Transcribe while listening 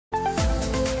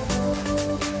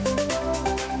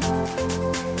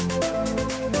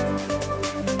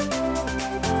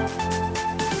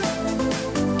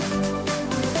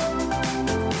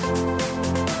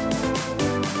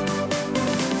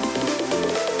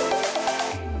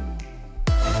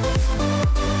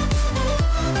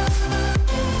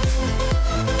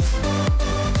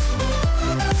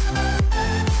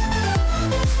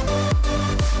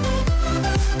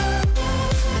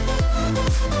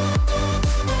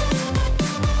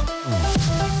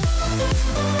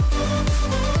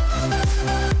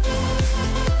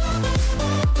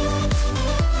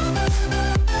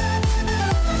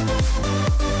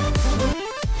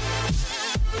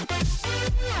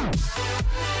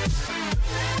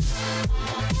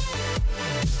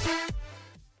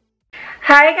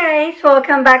Hi guys!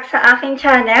 Welcome back sa aking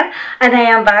channel and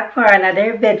I am back for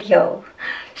another video.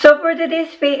 So for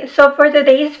today's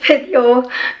video,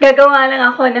 gagawa lang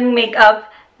ako ng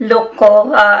makeup look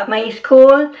ko. My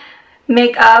school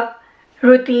makeup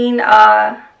routine.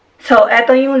 So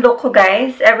eto yung look ko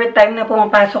guys. Every time na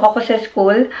pumapasok ako sa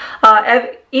school,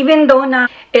 even though na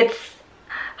it's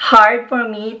hard for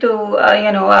me to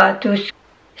to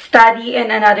study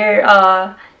in another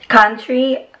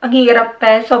country. Ang hirap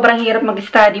sobrang hirap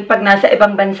mag-study pag nasa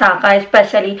ibang bansa ka,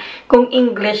 especially kung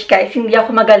English guys. Hindi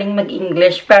ako magaling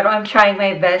mag-English, pero I'm trying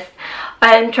my best.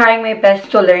 I'm trying my best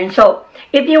to learn. So,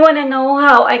 if you wanna know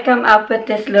how I come up with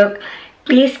this look,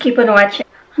 please keep on watching.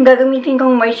 Ang gagamitin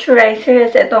kong moisturizer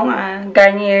is itong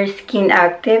Garnier Skin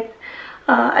Active.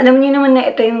 Alam niyo naman na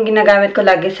ito yung ginagamit ko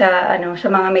lagi sa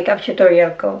mga makeup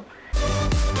tutorial ko.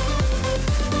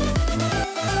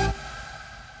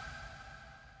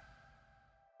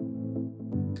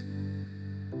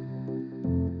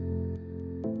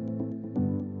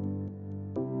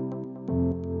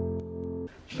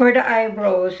 For the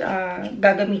eyebrows,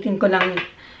 gagamitin ko lang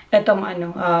itong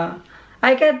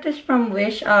I got this from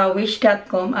Wish,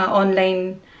 wish.com,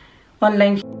 online.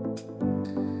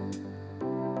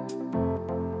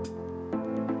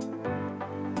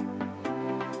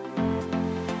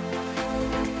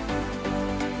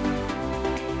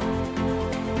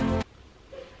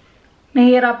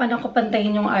 Nahihirapan ako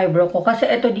pantayin yung eyebrow ko kasi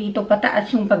ito dito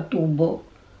pataas yung pagtubo.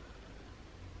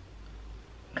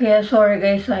 Kaya sorry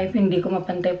guys, if hindi ko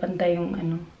mapantay-pantay yung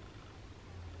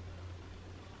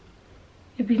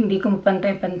if hindi ko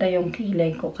mapantay-pantay yung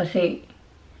kilay ko kasi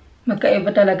magkaiba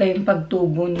talaga yung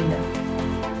pagtubo nila.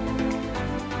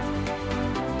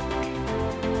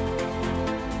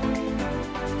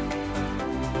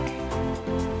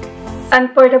 And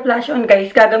for the blush on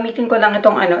guys, gagamitin ko lang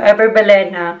itong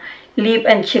Everbelena Lip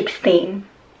and Cheek Stain.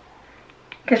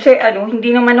 Kasi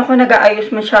hindi naman ako nag-aayos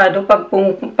masyado pag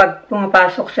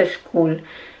pumapasok sa school.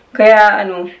 Kaya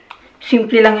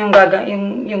simple lang yung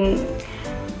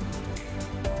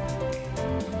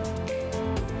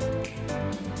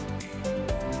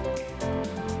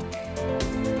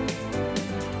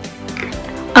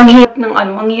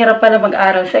ang hirap pala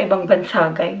mag-aral sa ibang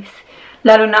bansa, guys.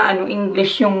 Lalo na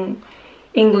English yung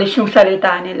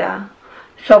salita nila.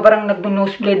 Sobrang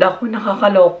nag-nosebleed ako,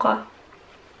 nakakaloka.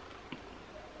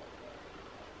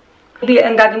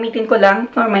 Ang gagamitin ko lang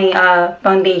for my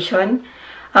foundation,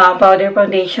 powder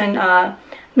foundation,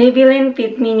 Maybelline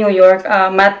Fit Me New York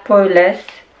Matte Poreless,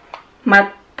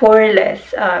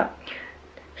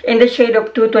 in the shade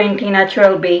of 220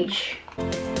 Natural Beige.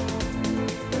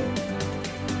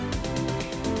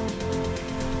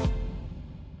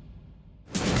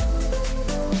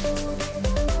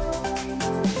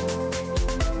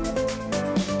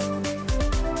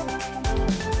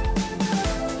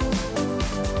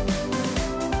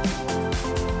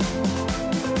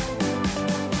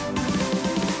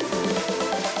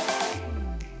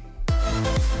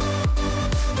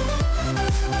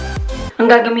 Ang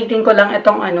gagamitin ko lang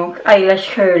itong eyelash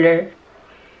curler.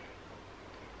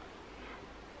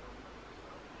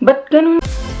 Ba't ganun?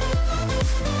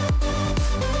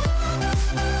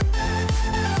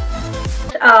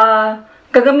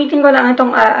 Gagamitin ko lang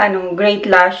itong Great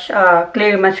Lash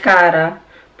Clear Mascara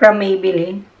from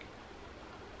Maybelline.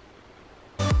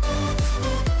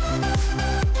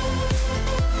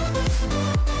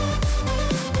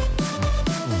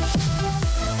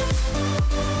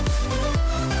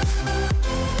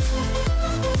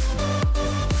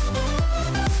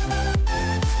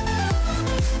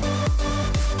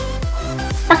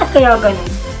 Bakit kaya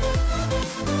ganun?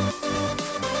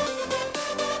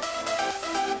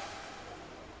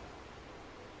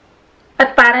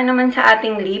 At para naman sa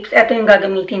ating lips, ito yung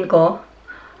gagamitin ko.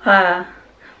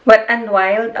 Wet n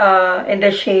Wild in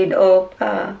the shade of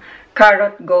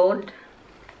Carrot Gold.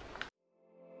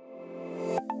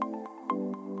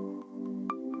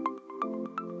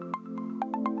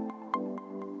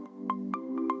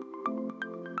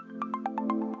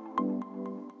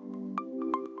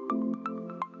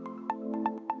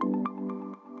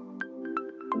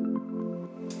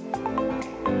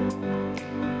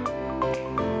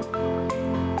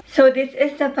 So this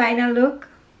is the final look.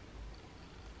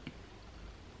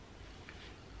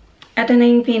 Ito na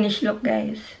yung finished look,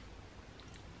 guys.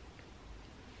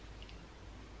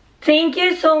 Thank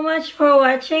you so much for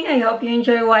watching. I hope you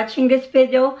enjoy watching this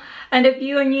video. And if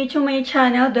you are new to my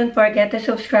channel, don't forget to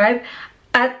subscribe.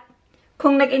 At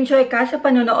kung nag-enjoy ka sa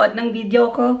panonood ng video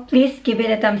ko, please give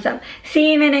it a thumbs up. See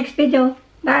you in my next video.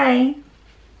 Bye!